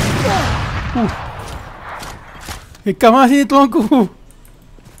 Kam lah sini tolong aku.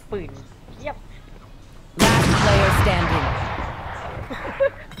 ปืนเทียบ Last player standing.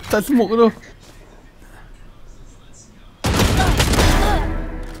 Tak smoke tu.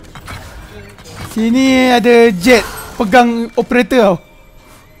 Sini ada jet pegang operator tau.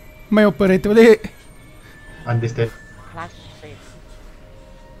 Main operator balik. Understand. Flash save.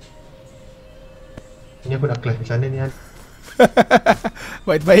 Ni aku nak clash macam mana ni Han?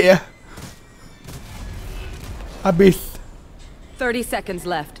 Baik-baik ya. Habis. 30 seconds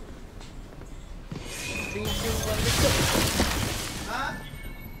left.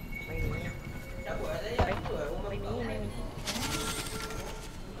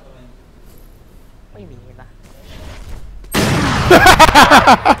ไม่มีปะ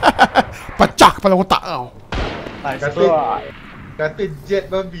Pecah kepala otak kau. Kata jet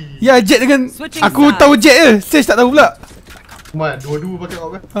babi. Ya jet dengan Switching aku sides. tahu jet je. Sage tak tahu pula. Mat, dua-dua pakai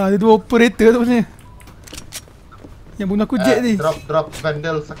apa? Ada dua operator tu sebenarnya. Yang bunuh aku jet ni. Drop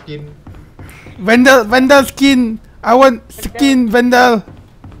Vandal sakin. Vandal skin. I want skin Vandal.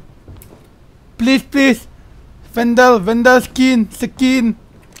 Please. Vandal skin.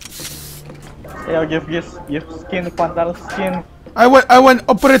 yeah, give skin, Vandal skin. I want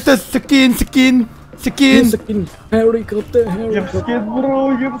operator skin. Helicopter. Give skin,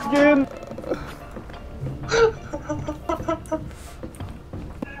 bro, give skin.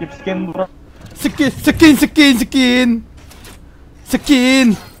 Give skin, bro. Skin.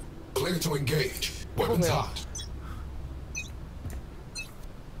 Clear to engage. Weapons hot.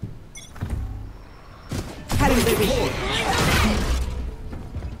 Cutting their vision.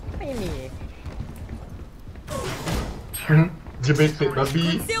 ไม่มี Jebesek babi,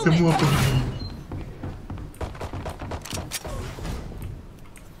 semua pergi.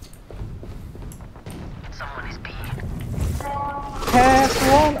 Has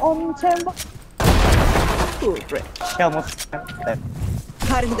one on chamber. Cool break. Almost dead.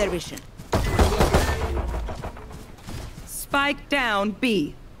 Cutting their vision. Spike down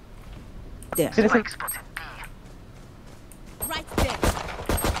B. There. Seriously. Right there.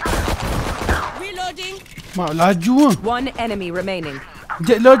 Reloading. Mak laju ah. One enemy remaining.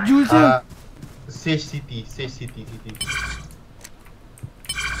 Jet laju je. Sage City.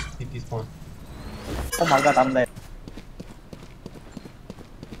 City spawn. Oh my god, I'm dead.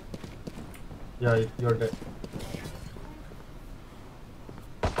 Yeah, you're dead.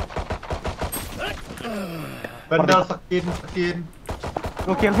 Vandal skin.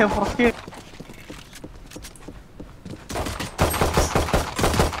 Go kill him for skin.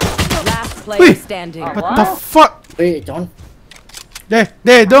 Last player standing. What the fuck? Wait, John.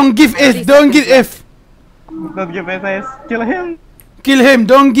 There, don't give F, don't give F. Don't give SS. Kill him. Kill him,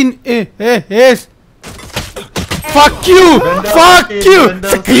 don't give yes. Fuck you! Fuck you!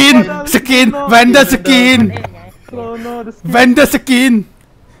 Skin! Vandal skin! No, the skin. Vandal skin!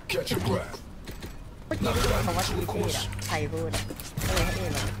 Catch your breath. เมื่อกี้ได้ยินคำว่าทีเท่อะใครพูดอะก็เลยให้เอ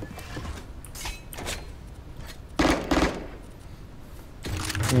เลย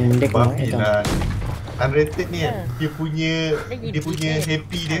Dek banget. Babilah. Unrated ni dia punya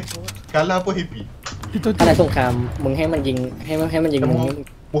happy dia. Kalah apa happy? อะไรสงครามมึงให้มันยิงให้มันยิงมึง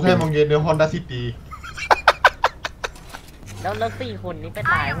กูให้มองเย็นใน Honda City แล้ว4 คนนี้ไป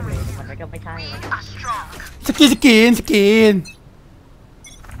ตายหมดเลยมันก็ไม่ใช่ สกิน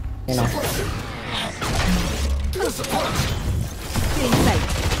แน่นอน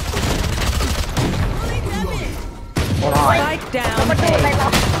Spike down. มาดูอะไรเรา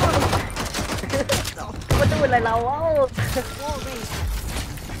มาดูอะไรเราว้าว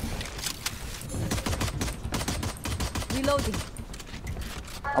Reloading.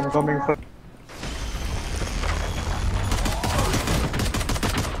 I'm coming for.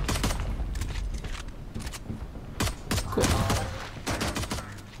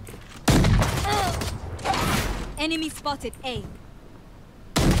 Enemy spotted A.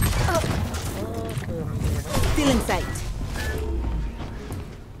 Still in sight.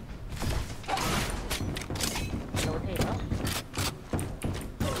 โดนเห็นแล้ว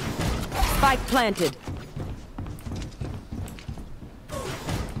Spike planted.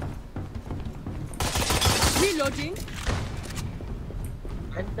 Reloading.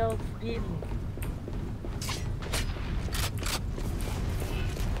 เป็นโดนกิน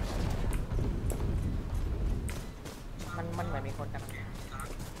มันเหมือนมีคนกัน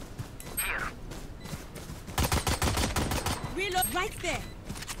Reload right there.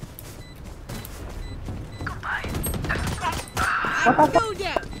 Go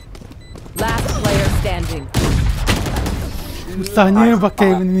down. Last player standing. Mustahnya pakai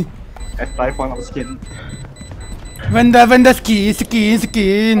benda ni. Try for skin. Vandal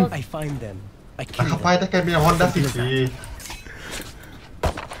skin. I find them. I kill them. Apa yang takkan punya Honda City?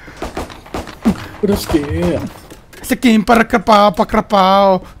 Udah skin. Skin para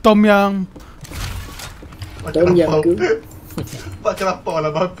krapau, Tom Yang. Tom Yang ke? Pak kelapa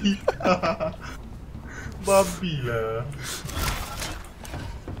lah babi. Babi lah.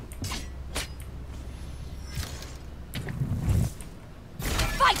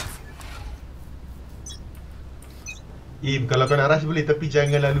 Fight. Im, kalau kau nak rush boleh tapi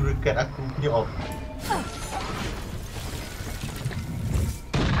jangan lalu dekat aku punya off.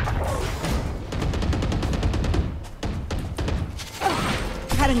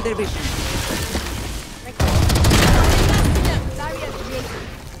 Cutting their vision.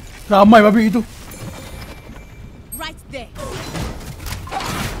 Ramai babi itu. Right there.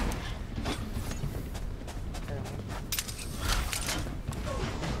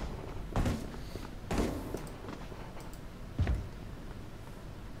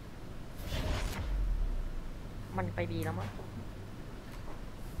มันไปดีแล้วมั้ง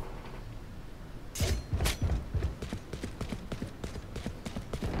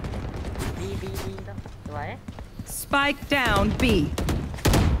ดีแล้วสวย Spike down B.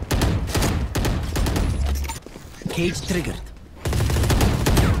 Cage triggered.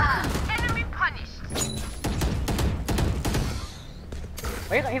 Enemy punished. เ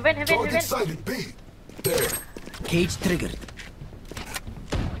ฮ้ยเฮเว่น Target sighted B. There. Cage triggered.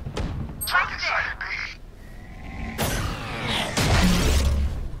 Right there.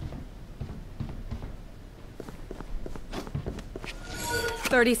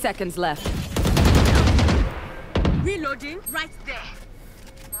 30 seconds left. Reloading. Right there.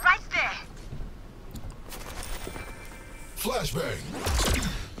 Right there. Flashbang.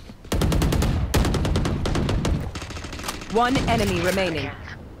 One enemy remaining.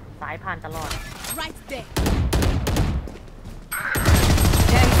 สายผ่านตลอด Right there.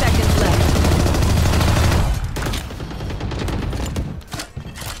 10 seconds left.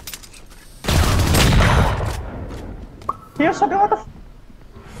 Here's something. What the?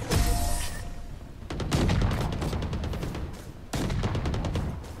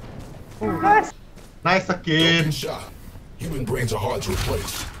 Nice. Nice skin. Good shot. Human brains are hard to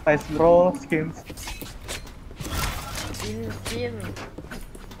replace. Nice bro. Skins. กิน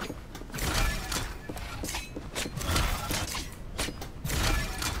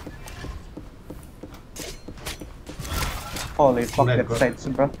Holy fuck that sights,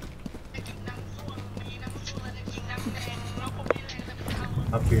 bro.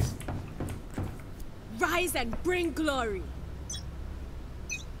 and bring glory.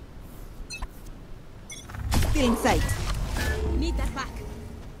 Still in sight. Need that back.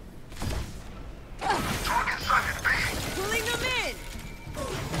 Pulling them in.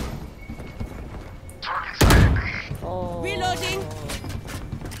 Reloading.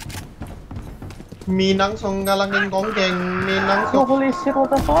 Minang song galangin gongeng. Minang song. Holy shit, what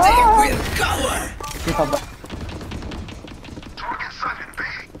the fuck?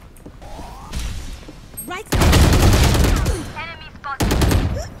 Right. Enemy spotted.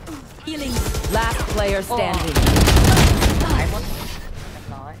 Healing. Last player standing. ตายหมดเรียบ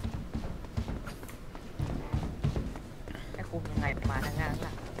ร้อยไอ้คุมยังไงมาทางงานล่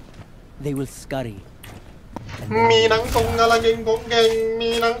ะ They will scurry. Minang song galangin gongeng.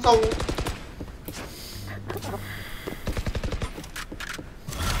 Minang song.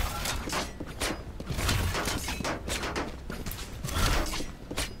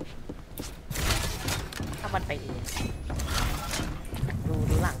 ถ้ามันไปเองดู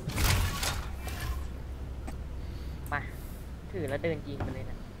หลังมาถือแล้วเดินยิงไปเลย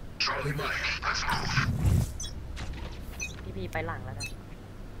นะพี่ไปหลังแล้วกัน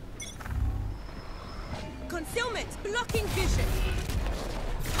Concealment. Blocking vision.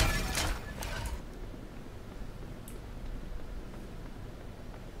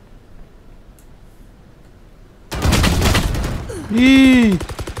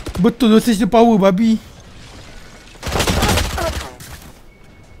 Betul dosage dia power babi.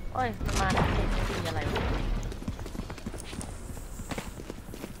 โอ้ยมันมาแล้วยิงอะไรวะ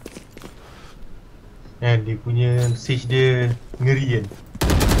Dia punya siege dia ngeri kan.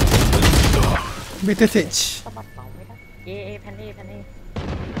 Better sage. สะบัดเบาไม่ได้แพนนี่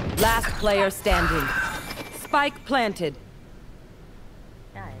Last player standing. Spike planted.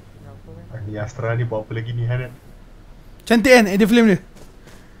 ได้เราสู้ Ni Astra ni buat apa lagi ni Han? Cantik kan edit flame dia?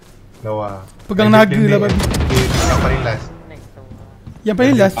 Lawa. Pegang naga lah babi. Yang paling last. Yang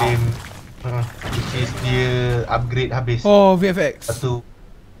paling last? Which is dia upgrade habis. Oh, VFX.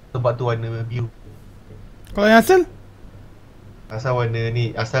 Sebab tu warna biru. Kalau yang asal? Asal warna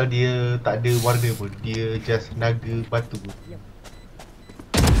ni, asal dia tak ada warna pun. Dia just naga batu.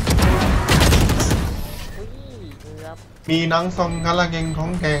 Minang song ngalang yang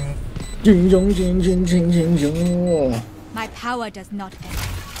kongkeng. Jing jong jing jing jing jing jong. My power does not end.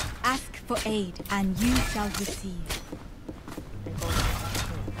 Ask for aid and you shall receive.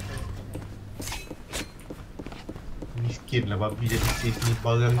 Miskin lah babi jadi safe ni.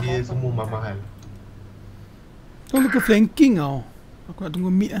 Barang dia semua mahal. Kau ke flanking tau. Aku nak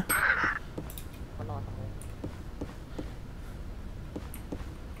tunggu mid lah.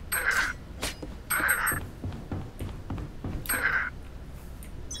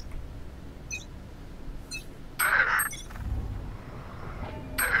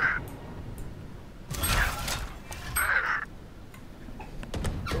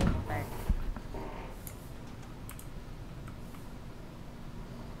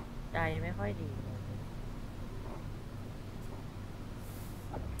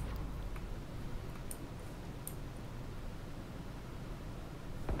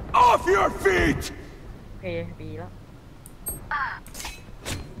 Off your feet! โอเคบีแล้ว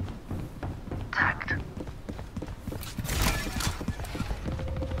Tagged.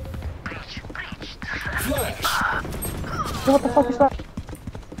 Breached. Flash! What the fuck is that?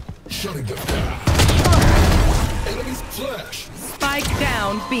 Shutting them down. Enemies flash! Spike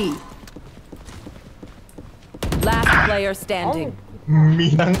down B. Last player standing.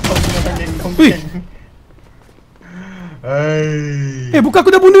 Minang song ngalang yang kongkeng. Bukan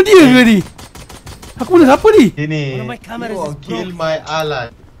aku dah bunuh dia ke tadi? Aku bunuh siapa ni? Ini. You kill my ally.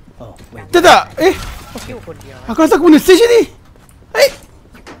 Tak. Aku rasa aku bunuh stage ni.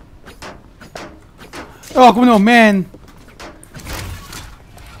 Oh, aku bunuh man.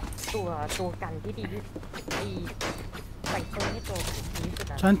 ตัวกันที่ดีใส่ตัวนี่ตัวดีสุด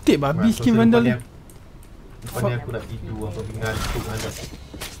นะ Cantik babi skin vandal ni. Lepas ni aku nak tidur apa ngantuk sangat.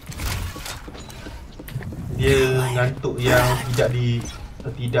 Dia ngantuk yang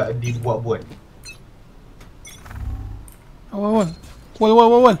tidak dibuat-buat.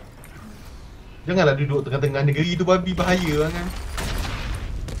 Wal. Janganlah duduk tengah-tengah negeri tu babi, bahaya kan.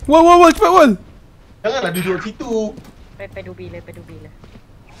 Wal cepat wal. Janganlah duduk situ. ไปดูบีเลยไปดูบีเลย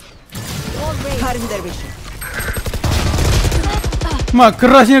Cutting their vision. Mak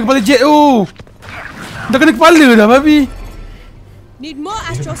kerasnya kepala jet tu. Dah kena kepala dah babi. Need more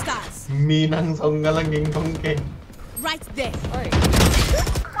astro stars. Minang song ngalang yang kongkeng. Right there.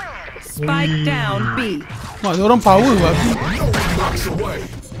 Spike down B. Mak orang power babi.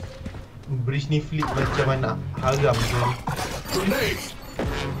 Bridge ni flip macam mana? Haram je. Grenade!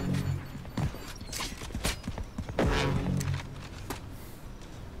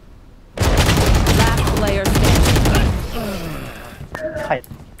 ข่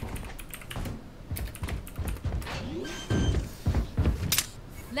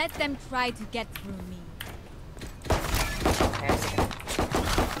Let them try to get through me.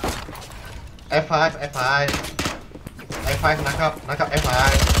 F5 นะครับ F5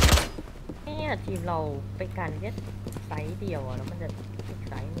 เนี่ยทีมเราไปกันแค่ไซส์เดียวแล้วมันจะอีก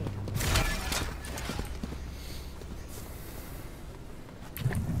ไซส์นี่ครับ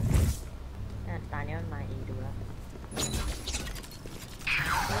ตาเนี้ยมันมาเองดูแล้ว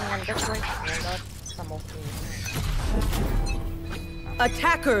งั้นก็ช่วยงั้นก็สโมกเอง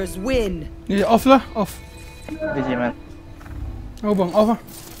Attackers win. Ni off lah, off. BG man. Oh bang, off ah.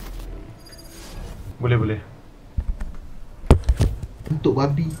 Boleh. Untuk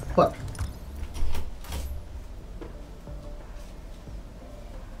babi, fuck.